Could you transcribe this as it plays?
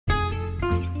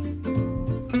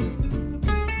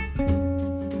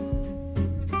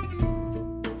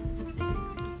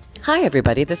Hi,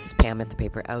 everybody. This is Pam at the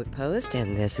Paper Outpost,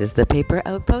 and this is the Paper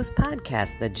Outpost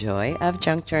podcast, the joy of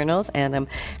junk journals. And I'm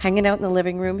hanging out in the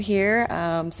living room here,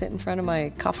 sitting in front of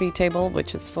my coffee table,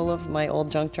 which is full of my old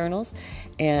junk journals.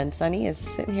 And Sonny is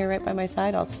sitting here right by my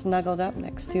side, all snuggled up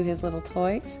next to his little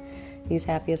toys. He's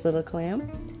happy as a little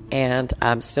clam. And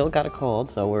I'm still got a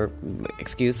cold, so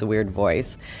excuse the weird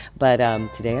voice. But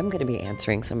today I'm going to be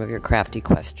answering some of your crafty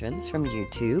questions from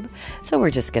YouTube. So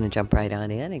we're just going to jump right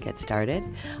on in and get started.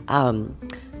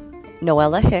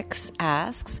 Noella Hicks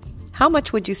asks, how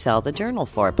much would you sell the journal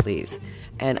for, please?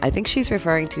 And I think she's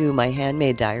referring to my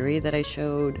handmade diary that I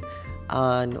showed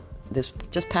on this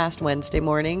just past Wednesday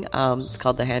morning. It's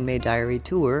called the Handmade Diary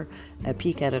Tour, a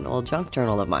peek at an old junk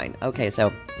journal of mine. Okay,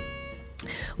 so...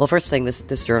 well, first thing,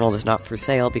 this journal is not for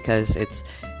sale because it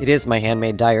is my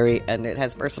handmade diary and it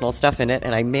has personal stuff in it,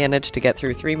 and I managed to get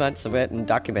through 3 months of it and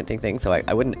documenting things, so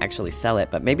I wouldn't actually sell it.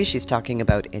 But maybe she's talking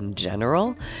about in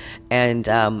general. And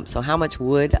so how much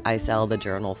would I sell the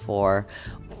journal for?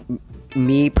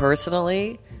 Me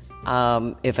personally,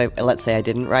 if let's say I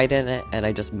didn't write in it and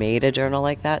I just made a journal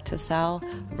like that to sell,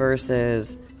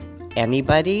 versus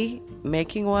anybody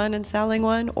making one and selling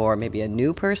one, or maybe a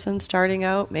new person starting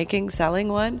out selling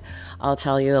one. I'll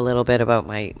tell you a little bit about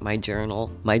my journal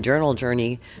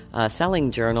journey, selling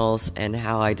journals, and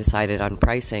how I decided on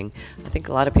pricing. I think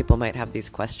a lot of people might have these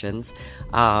questions.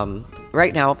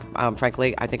 Right now,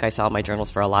 frankly, I think I sell my journals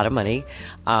for a lot of money,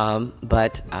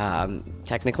 but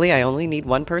technically I only need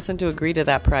one person to agree to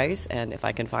that price, and if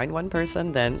I can find one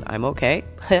person, then I'm okay.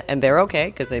 And they're okay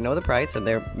because they know the price and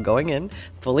they're going in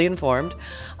fully informed.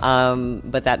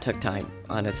 But that took time,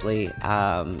 honestly,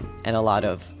 and a lot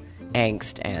of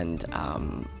angst and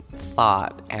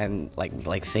thought and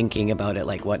like thinking about it,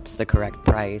 like what's the correct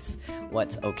price,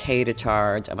 what's okay to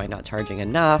charge, am I not charging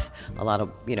enough? A lot of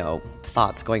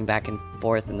thoughts going back and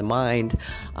forth in the mind.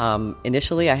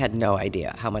 Initially, I had no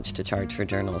idea how much to charge for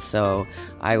journals, so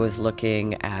I was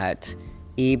looking at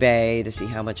eBay to see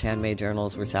how much handmade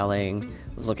journals were selling.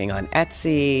 I was looking on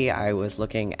Etsy. I was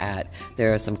looking at,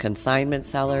 there are some consignment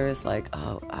sellers like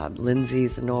Lindsay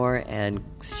Zenor and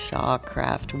Shaw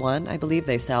Craft One, I believe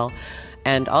they sell.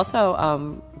 And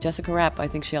also Jessica Rapp, I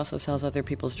think she also sells other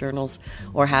people's journals,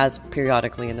 or has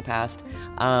periodically in the past.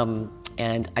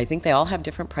 And I think they all have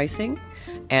different pricing.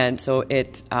 And so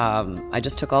I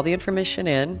just took all the information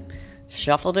in,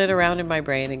 shuffled it around in my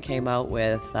brain, and came out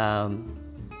with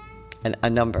a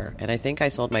number. And I think I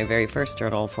sold my very first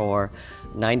journal for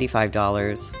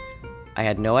 $95. I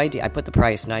had no idea. I put the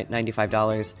price,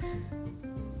 $95.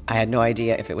 I had no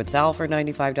idea if it would sell for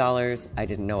 $95. I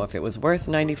didn't know if it was worth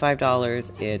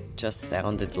 $95. It just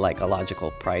sounded like a logical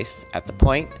price at the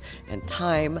point and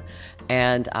time.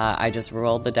 And I just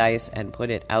rolled the dice and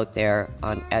put it out there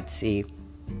on Etsy.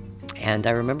 And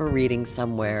I remember reading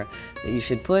somewhere that you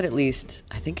should put at least,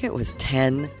 I think it was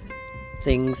 10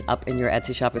 things up in your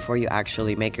Etsy shop before you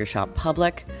actually make your shop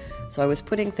public. So I was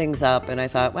putting things up, and I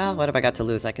thought, well, what have I got to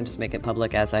lose? I can just make it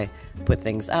public as I put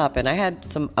things up. And I had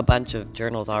a bunch of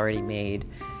journals already made,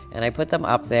 and I put them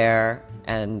up there.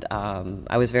 And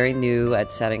I was very new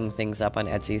at setting things up on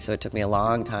Etsy, so it took me a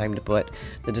long time to put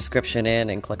the description in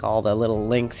and click all the little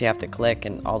links you have to click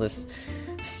and all this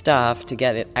stuff to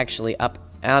get it actually up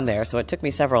on there. So it took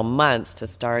me several months to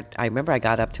start. I remember I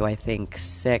got up to, I think,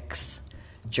 6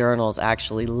 journals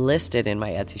actually listed in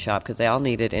my Etsy shop, because they all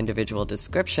needed individual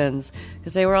descriptions,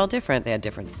 because they were all different. They had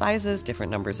different sizes,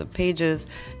 different numbers of pages,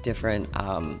 different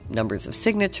numbers of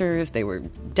signatures. They were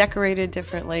decorated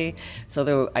differently.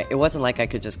 So it wasn't like I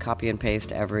could just copy and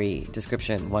paste every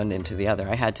description one into the other.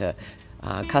 I had to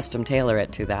custom tailor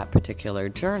it to that particular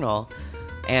journal.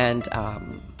 And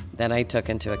then I took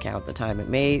into account the time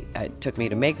it took me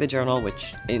to make the journal,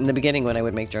 which in the beginning when I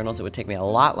would make journals, it would take me a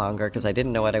lot longer because I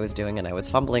didn't know what I was doing and I was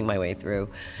fumbling my way through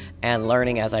and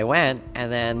learning as I went.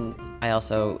 And then I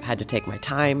also had to take my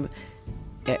time.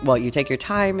 You take your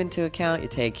time into account, you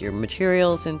take your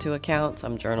materials into account.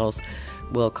 Some journals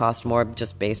will cost more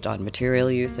just based on material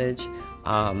usage.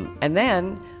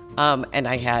 And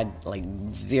I had like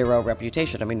zero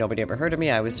reputation. I mean, nobody ever heard of me.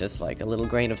 I was just like a little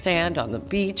grain of sand on the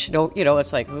beach.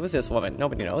 It's like, who is this woman?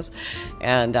 Nobody knows.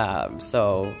 And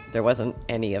so there wasn't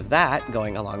any of that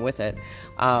going along with it.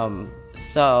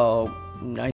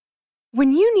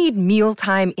 When you need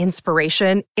mealtime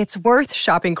inspiration, it's worth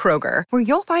shopping Kroger, where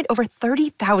you'll find over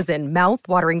 30,000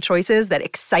 mouth-watering choices that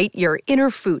excite your inner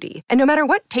foodie. And no matter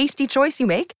what tasty choice you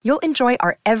make, you'll enjoy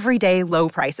our everyday low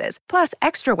prices, plus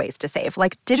extra ways to save,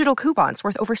 like digital coupons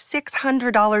worth over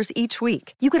 $600 each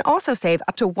week. You can also save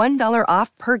up to $1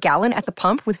 off per gallon at the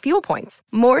pump with fuel points.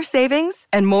 More savings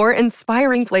and more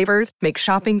inspiring flavors make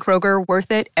shopping Kroger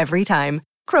worth it every time.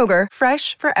 Kroger,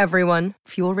 fresh for everyone.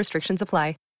 Fuel restrictions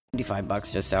apply.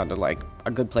 $95 just sounded like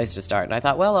a good place to start. And I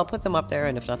thought, well, I'll put them up there,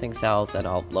 and if nothing sells, then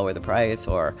I'll lower the price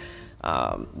or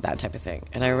that type of thing.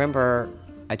 And I remember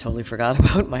I totally forgot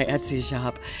about my Etsy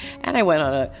shop, and I went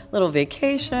on a little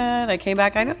vacation. I came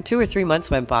back, I know 2 or 3 months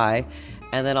went by,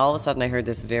 and then all of a sudden I heard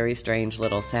this very strange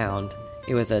little sound.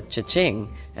 It was a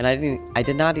cha-ching, and I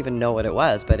did not even know what it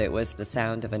was, but it was the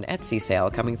sound of an Etsy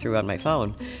sale coming through on my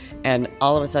phone. And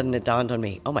all of a sudden it dawned on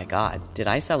me, oh my God, did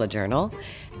I sell a journal?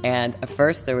 And at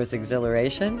first there was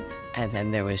exhilaration, and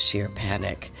then there was sheer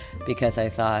panic, because I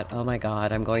thought, oh my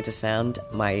God, I'm going to send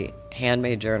my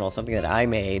handmade journal, something that I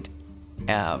made,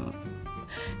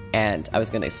 and I was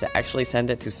going to actually send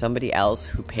it to somebody else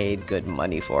who paid good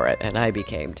money for it. And I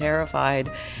became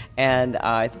terrified. And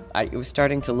I was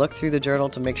starting to look through the journal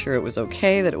to make sure it was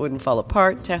okay, that it wouldn't fall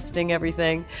apart, testing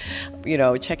everything,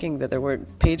 checking that there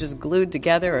weren't pages glued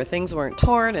together or things weren't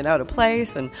torn and out of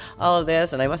place and all of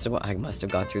this. And I must have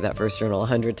gone through that first journal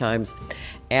 100 times.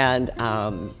 And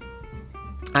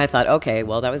I thought, okay,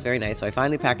 well, that was very nice. So I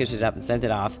finally packaged it up and sent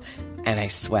it off. And I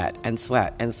sweat and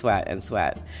sweat and sweat and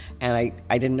sweat. And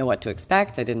I didn't know what to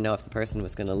expect. I didn't know if the person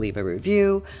was going to leave a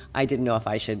review. I didn't know if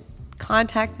I should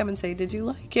contact them and say, did you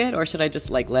like it? Or should I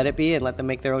just let it be and let them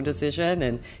make their own decision?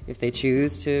 And if they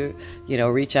choose to,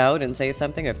 reach out and say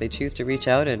something, or if they choose to reach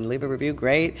out and leave a review,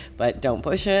 great, but don't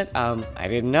push it. I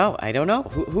didn't know. I don't know.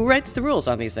 Who writes the rules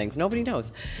on these things? Nobody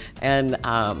knows. And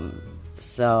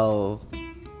so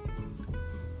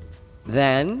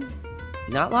then,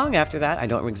 not long after that, I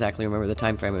don't exactly remember the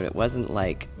time frame, but it wasn't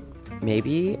like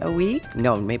maybe a week.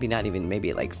 No, maybe not even, maybe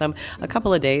a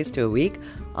couple of days to a week.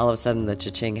 All of a sudden the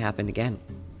cha-ching happened again.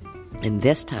 And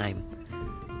this time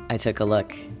I took a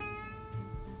look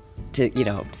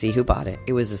to, see who bought it.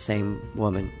 It was the same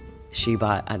woman. She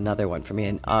bought another one for me.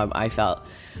 And I felt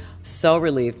so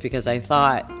relieved, because I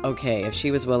thought, okay, if she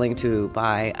was willing to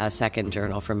buy a second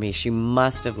journal from me, she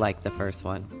must have liked the first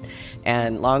one.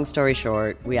 And long story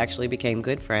short, we actually became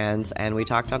good friends, and we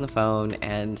talked on the phone,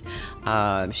 and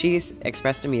she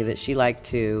expressed to me that she liked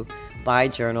to buy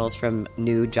journals from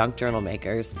new junk journal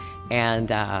makers, and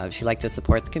she liked to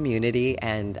support the community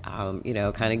and,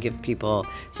 kind of give people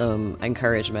some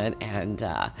encouragement. And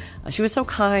she was so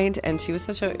kind, and she was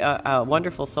such a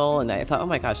wonderful soul, and I thought, oh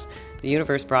my gosh, the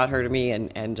universe brought her to me,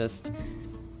 and just,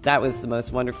 that was the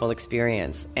most wonderful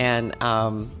experience. And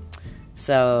and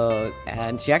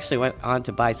she actually went on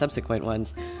to buy subsequent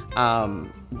ones,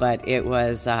 but it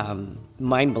was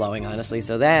mind-blowing, honestly.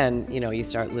 So then, you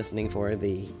start listening for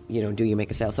the, do you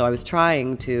make a sale? So I was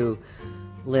trying to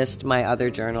list my other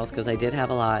journals, because I did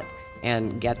have a lot,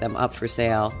 and get them up for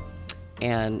sale.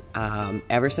 And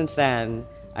ever since then,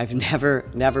 I've never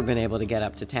been able to get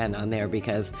up to 10 on there,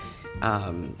 because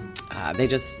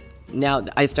now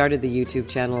I started the YouTube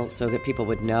channel so that people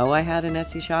would know I had an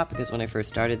Etsy shop, because when I first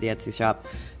started the Etsy shop,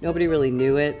 nobody really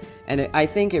knew it. And I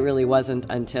think it really wasn't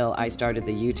until I started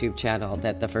the YouTube channel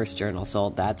that the first journal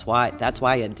sold. That's why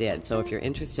it did. So if you're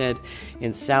interested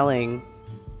in selling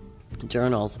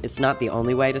journals, it's not the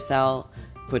only way to sell,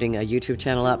 putting a YouTube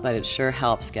channel up, but it sure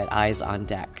helps get eyes on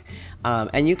deck.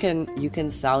 And you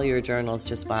can sell your journals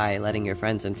just by letting your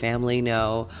friends and family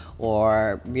know,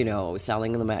 or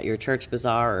selling them at your church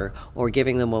bazaar, or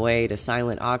giving them away to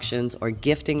silent auctions, or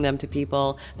gifting them to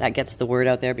people. That gets the word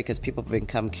out there, because people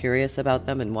become curious about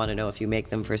them and want to know if you make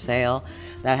them for sale.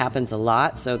 That happens a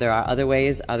lot. So there are other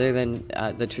ways other than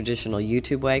the traditional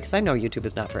YouTube way, because I know YouTube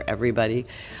is not for everybody.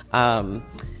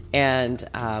 And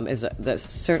there's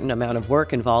a certain amount of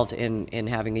work involved in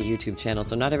having a YouTube channel.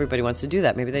 So not everybody wants to do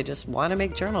that. Maybe they just want to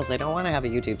make journals. They don't want to have a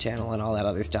YouTube channel and all that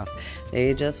other stuff.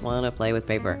 They just want to play with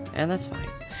paper, and that's fine.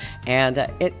 And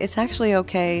it's actually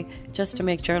okay just to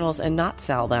make journals and not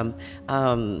sell them,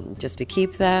 just to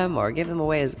keep them or give them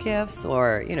away as gifts,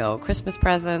 or, Christmas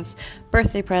presents,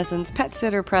 birthday presents, pet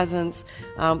sitter presents,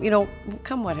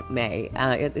 come what it may.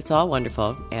 It's all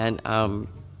wonderful. And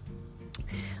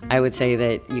I would say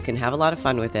that you can have a lot of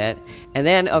fun with it. And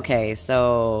then, okay,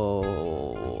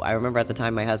 so I remember at the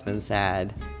time my husband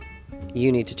said,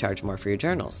 you need to charge more for your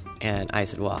journals. And I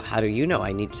said, well, how do you know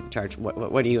I need to charge?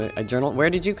 What are you, a journal? Where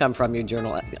did you come from, you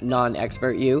journal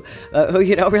non-expert, who,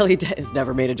 really has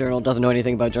never made a journal, doesn't know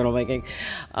anything about journal making?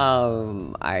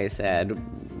 I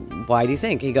said, why do you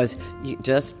think? He goes, you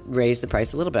just raise the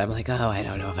price a little bit. I'm like, oh, I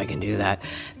don't know if I can do that.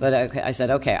 But okay, I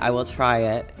said, okay, I will try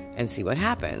it and see what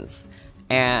happens.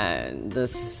 And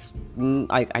this,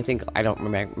 I think, I don't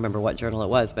remember what journal it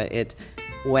was, but it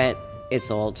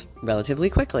sold relatively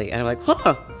quickly. And I'm like,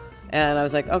 huh. And I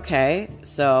was like, okay.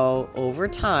 So over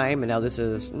time, and now this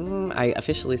is, I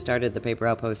officially started the Paper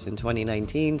Outpost in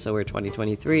 2019, so we're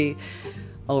 2023.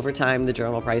 over time, the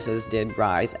journal prices did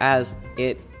rise. As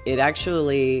it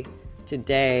actually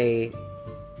today,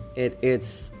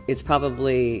 it's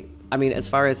probably, I mean, as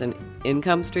far as an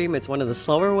income stream, it's one of the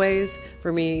slower ways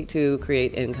for me to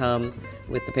create income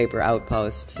with the paper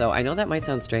outpost. So I know that might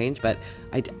sound strange, but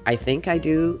I think I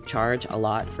do charge a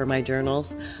lot for my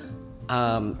journals.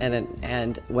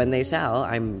 And when they sell,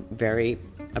 I'm very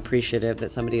appreciative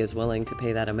that somebody is willing to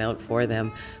pay that amount for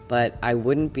them. But I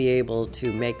wouldn't be able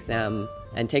to make them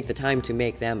and take the time to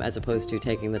make them, as opposed to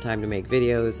taking the time to make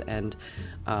videos and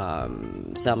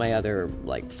sell my other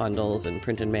like fundles and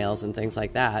printed mails and things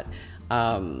like that.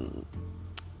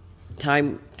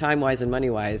 Time-wise and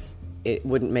money-wise, it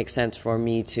wouldn't make sense for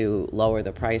me to lower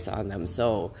the price on them.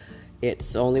 So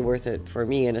it's only worth it for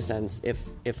me, in a sense,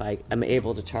 if I am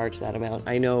able to charge that amount.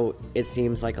 I know it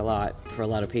seems like a lot for a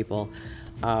lot of people,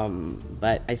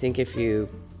 but I think if you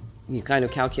kind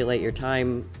of calculate your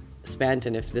time spent,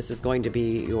 and if this is going to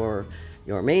be your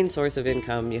main source of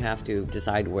income, you have to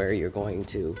decide where you're going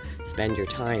to spend your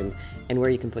time and where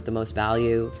you can put the most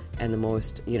value and the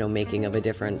most, making of a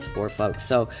difference for folks.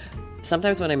 So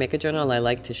sometimes when I make a journal, I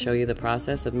like to show you the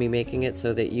process of me making it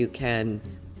so that you can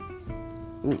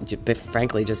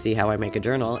frankly just see how I make a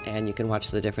journal, and you can watch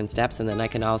the different steps, and then I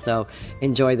can also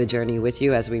enjoy the journey with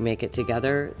you as we make it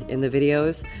together in the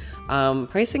videos.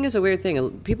 Pricing is a weird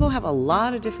thing. People have a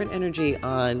lot of different energy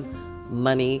on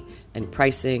money and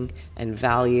pricing and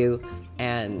value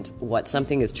and what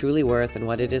something is truly worth and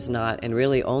what it is not, and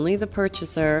really only the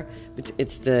purchaser,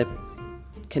 it's the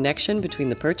connection between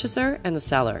the purchaser and the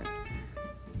seller.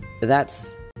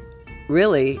 That's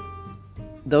really,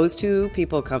 those two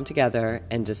people come together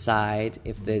and decide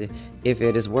if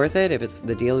it is worth it, if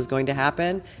the deal is going to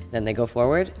happen, then they go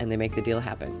forward and they make the deal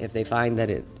happen. If they find that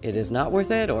it is not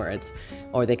worth it, or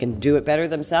they can do it better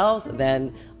themselves,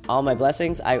 then all my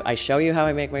blessings. I show you how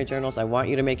I make my journals. I want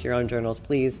you to make your own journals.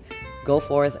 Please go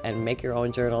forth and make your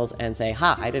own journals and say,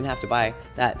 I didn't have to buy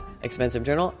that expensive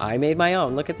journal. I made my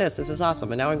own. Look at this. This is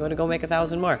awesome. And now I'm going to go make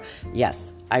 1,000 more.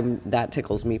 Yes, that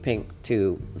tickles me pink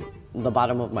to the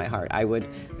bottom of my heart. I would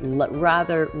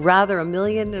rather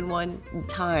 1,000,001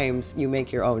 times you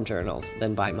make your own journals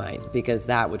than buy mine, because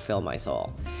that would fill my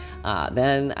soul.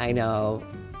 Then I know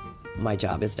my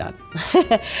job is done.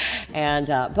 And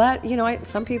but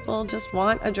some people just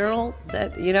want a journal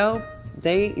that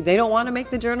they don't want to make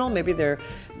the journal. Maybe their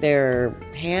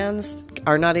hands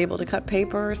are not able to cut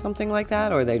paper or something like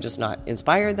that, or they're just not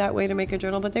inspired that way to make a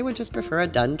journal, but they would just prefer a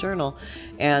done journal,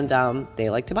 and they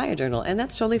like to buy a journal, and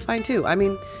that's totally fine too. I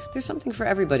mean, there's something for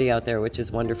everybody out there, which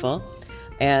is wonderful.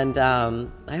 And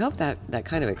I hope that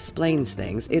kind of explains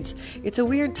things. It's a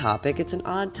weird topic. It's an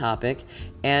odd topic,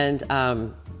 and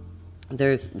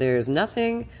there's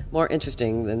nothing more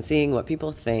interesting than seeing what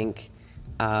people think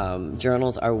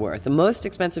journals are worth. The most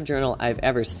expensive journal I've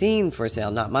ever seen for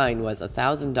sale, not mine, was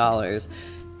 $1,000,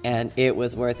 and it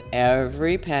was worth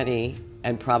every penny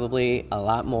and probably a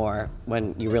lot more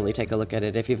when you really take a look at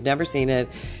it. If you've never seen it,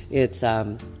 it's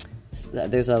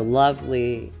there's a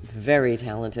lovely, very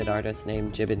talented artist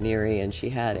named Jibiniri, and she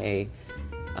had a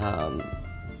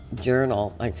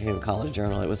journal. I can't call it a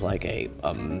journal. It was like a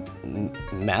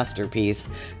masterpiece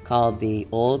called The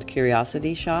Old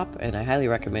Curiosity Shop, and I highly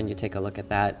recommend you take a look at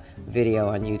that video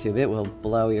on YouTube. It will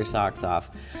blow your socks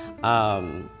off.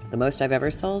 The most I've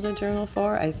ever sold a journal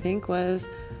for, I think, was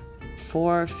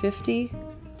 $450,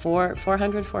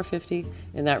 $450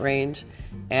 in that range.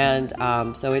 And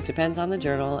so it depends on the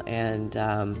journal, and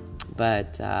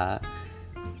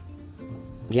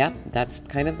yeah, that's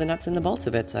kind of the nuts and the bolts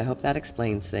of it, so I hope that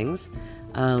explains things.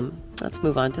 Let's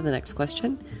move on to the next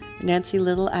question. Nancy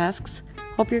Little asks,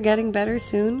 hope you're getting better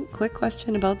soon. Quick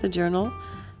question about the journal.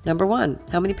 Number 1,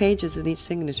 how many pages in each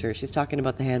signature? She's talking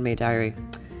about the handmade diary.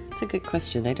 It's a good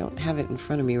question. I don't have it in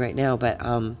front of me right now, but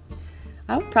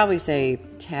I would probably say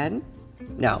 10.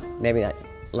 No, maybe not.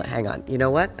 Hang on. You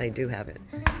know what? I do have it.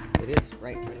 It is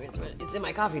right in front of me. It's in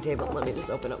my coffee table. Let me just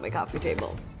open up my coffee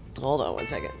table. Hold on one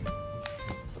second.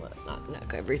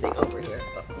 Knock everything over here.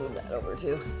 Oh, move that over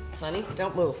too. Sonny,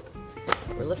 don't move.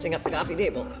 We're lifting up the coffee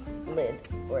table lid.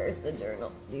 Where's the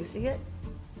journal? Do you see it?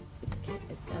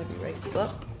 It's gotta be right.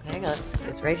 Oh, hang on.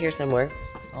 It's right here somewhere.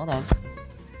 Hold on.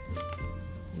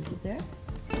 Is it there?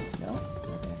 No,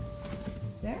 not there.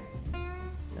 There?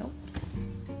 No,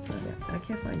 not there. I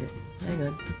can't find it. Hang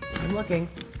on. I'm looking.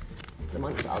 It's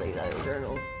amongst all these other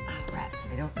journals. Ah, rats.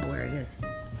 I don't know where it is.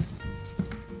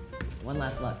 One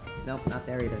last look. Nope, not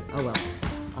there either. Oh well.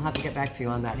 I'll have to get back to you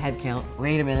on that head count.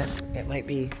 Wait a minute. It might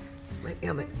be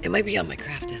on my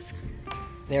craft desk.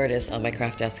 There it is on my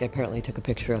craft desk. I apparently took a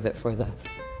picture of it for the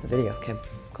video. Okay, I'm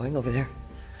going over there.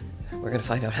 We're going to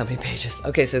find out how many pages.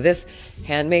 Okay, so this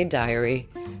handmade diary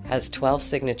has 12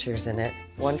 signatures in it,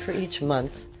 one for each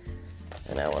month.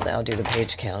 And I will now do the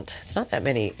page count. It's not that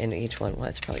many in each one. Well,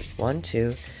 it's probably 1,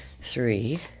 2,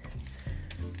 3,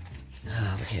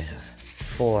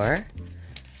 4,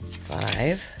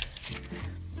 5,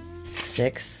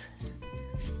 6,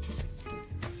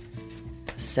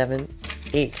 7,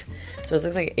 8. So it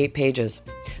looks like 8 pages.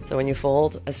 So when you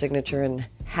fold a signature in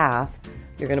half,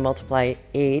 you're going to multiply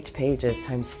 8 pages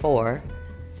times 4, and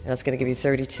that's going to give you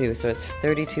 32. So it's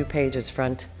 32 pages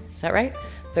front. Is that right?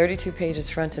 32 pages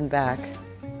front and back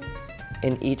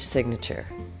in each signature.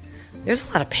 There's a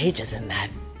lot of pages in that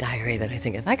diary that I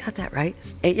think, if I got that right,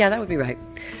 8, yeah, that would be right.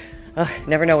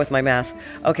 Never know with my math.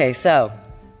 Okay, so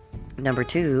number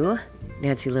 2,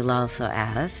 Nancy Little also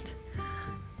asked,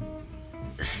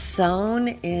 sewn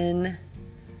in,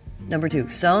 number 2,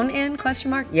 sewn in,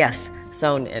 question mark? Yes,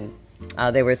 sewn in.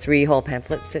 They were 3-hole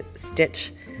pamphlet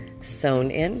stitch sewn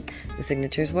in, the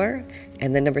signatures were.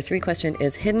 And then number 3 question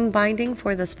is hidden binding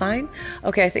for the spine.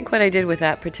 Okay, I think what I did with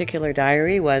that particular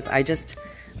diary was I just,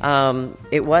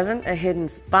 it wasn't a hidden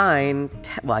spine.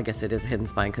 Well, I guess it is a hidden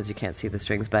spine because you can't see the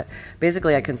strings, but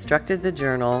basically I constructed the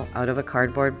journal out of a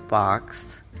cardboard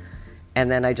box, and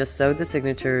then I just sewed the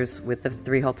signatures with the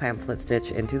 3-hole pamphlet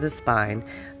stitch into the spine,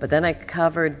 but then I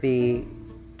covered the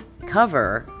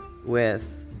cover with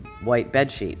white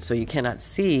bed sheet, so you cannot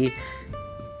see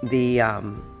the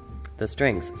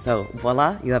strings. So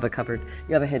voila, you have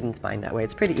a hidden spine that way.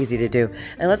 It's pretty easy to do.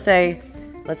 And let's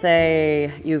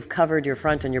say you've covered your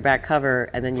front and your back cover,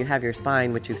 and then you have your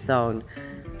spine, which you've sewn,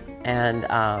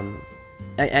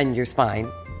 and your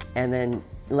spine, and then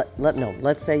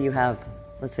let's say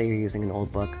you're using an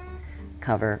old book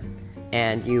cover,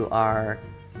 and you are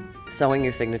sewing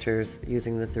your signatures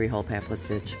using the 3-hole pamphlet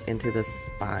stitch into the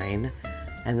spine,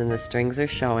 and then the strings are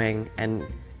showing, and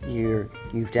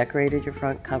you've decorated your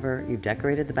front cover, you've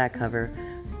decorated the back cover,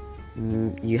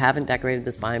 you haven't decorated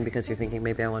the spine because you're thinking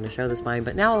maybe I want to show the spine,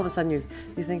 but now all of a sudden you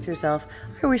think to yourself,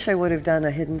 I wish I would have done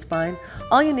a hidden spine.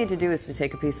 All you need to do is to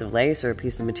take a piece of lace or a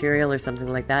piece of material or something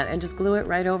like that and just glue it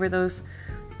right over those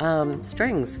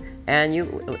strings, and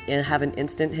you have an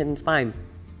instant hidden spine.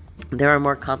 There are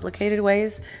more complicated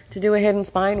ways to do a hidden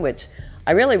spine, which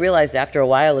I really realized after a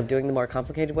while of doing the more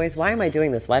complicated ways, why am I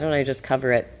doing this? Why don't I just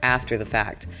cover it after the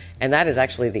fact? And that is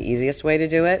actually the easiest way to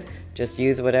do it. Just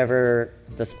use whatever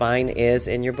the spine is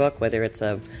in your book, whether it's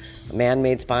a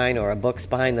man-made spine or a book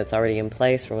spine that's already in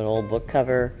place from an old book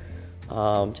cover.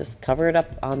 Just cover it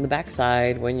up on the back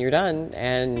side when you're done,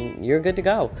 and you're good to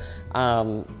go.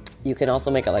 You can also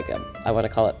make it like I want to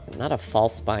call it not a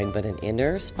false spine, but an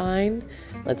inner spine.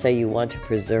 Let's say you want to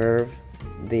preserve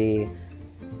the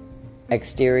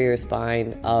exterior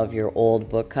spine of your old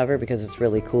book cover because it's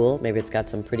really cool. Maybe it's got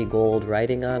some pretty gold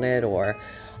writing on it, or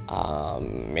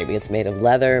maybe it's made of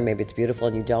leather, maybe it's beautiful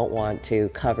and you don't want to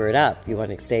cover it up. You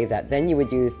want to save that. Then you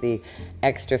would use the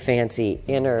extra fancy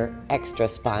inner extra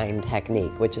spine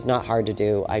technique, which is not hard to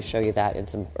do. I show you that in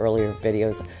some earlier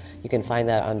videos. You can find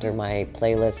that under my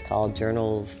playlist called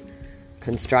Journal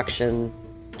Construction,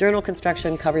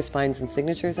 Cover Spines and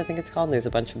Signatures, I think it's called. And there's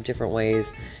a bunch of different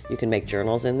ways you can make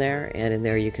journals in there, and in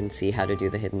there you can see how to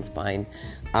do the hidden spine,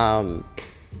 the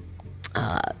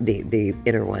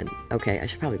inner one. Okay, I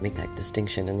should probably make that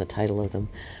distinction in the title of them.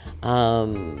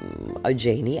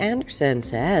 Janie Anderson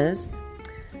says,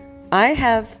 I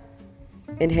have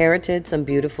inherited some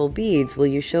beautiful beads. Will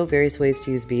you show various ways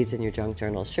to use beads in your junk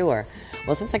journal? Sure.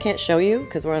 Well, since I can't show you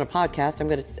because we're on a podcast,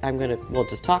 we'll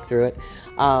just talk through it.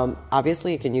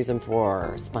 Obviously, you can use them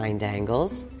for spine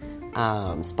dangles,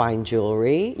 spine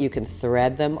jewelry. You can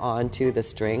thread them onto the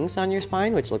strings on your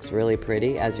spine, which looks really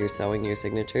pretty as you're sewing your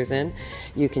signatures in.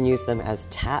 You can use them as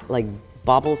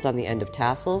baubles on the end of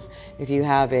tassels. If you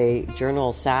have a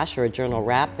journal sash or a journal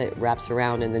wrap that wraps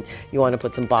around and then you want to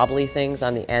put some bobbly things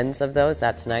on the ends of those,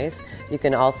 that's nice. You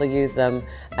can also use them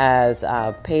as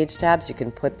page tabs. You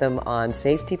can put them on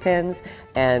safety pins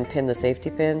and pin the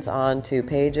safety pins onto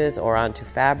pages or onto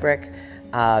fabric,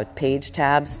 page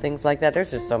tabs, things like that. There's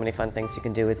just so many fun things you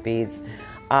can do with beads.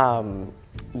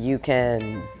 You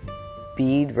can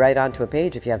bead right onto a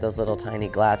page if you have those little tiny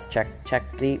glass Czech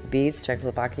beads,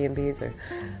 Czechoslovakian beads, or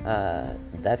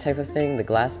that type of thing, the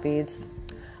glass beads.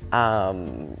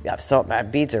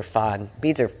 Beads are fun.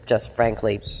 Beads are just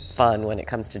frankly fun when it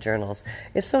comes to journals.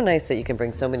 It's so nice that you can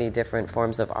bring so many different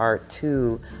forms of art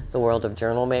to the world of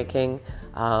journal making.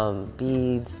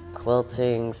 Beads,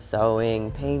 quilting,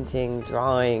 sewing, painting,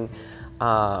 drawing,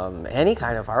 any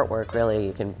kind of artwork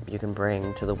really you can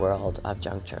bring to the world of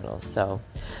junk journals. So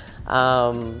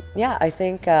I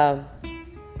think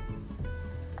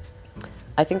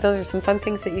I think those are some fun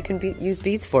things that you can use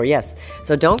beads for, yes.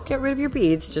 So don't get rid of your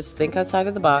beads. Just think outside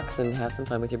of the box and have some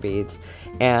fun with your beads.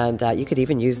 And you could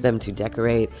even use them to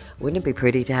decorate. Wouldn't it be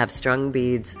pretty to have strung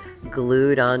beads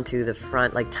glued onto the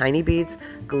front, like tiny beads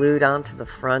glued onto the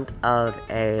front of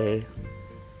a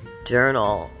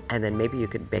journal, and then maybe you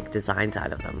could make designs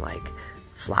out of them, like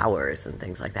flowers and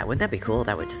things like that. Wouldn't that be cool?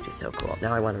 That would just be so cool.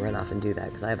 Now I want to run off and do that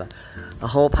because I have a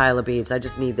whole pile of beads. I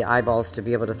just need the eyeballs to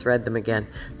be able to thread them again.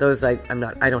 Those I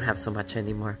don't have so much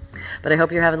anymore. But I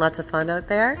hope you're having lots of fun out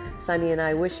there. Sunny and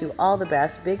I wish you all the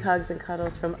best. Big hugs and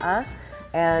cuddles from us.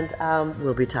 And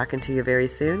we'll be talking to you very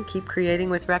soon. Keep creating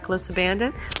with reckless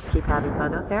abandon. Keep having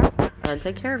fun out there. And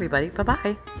take care, everybody.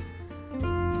 Bye-bye.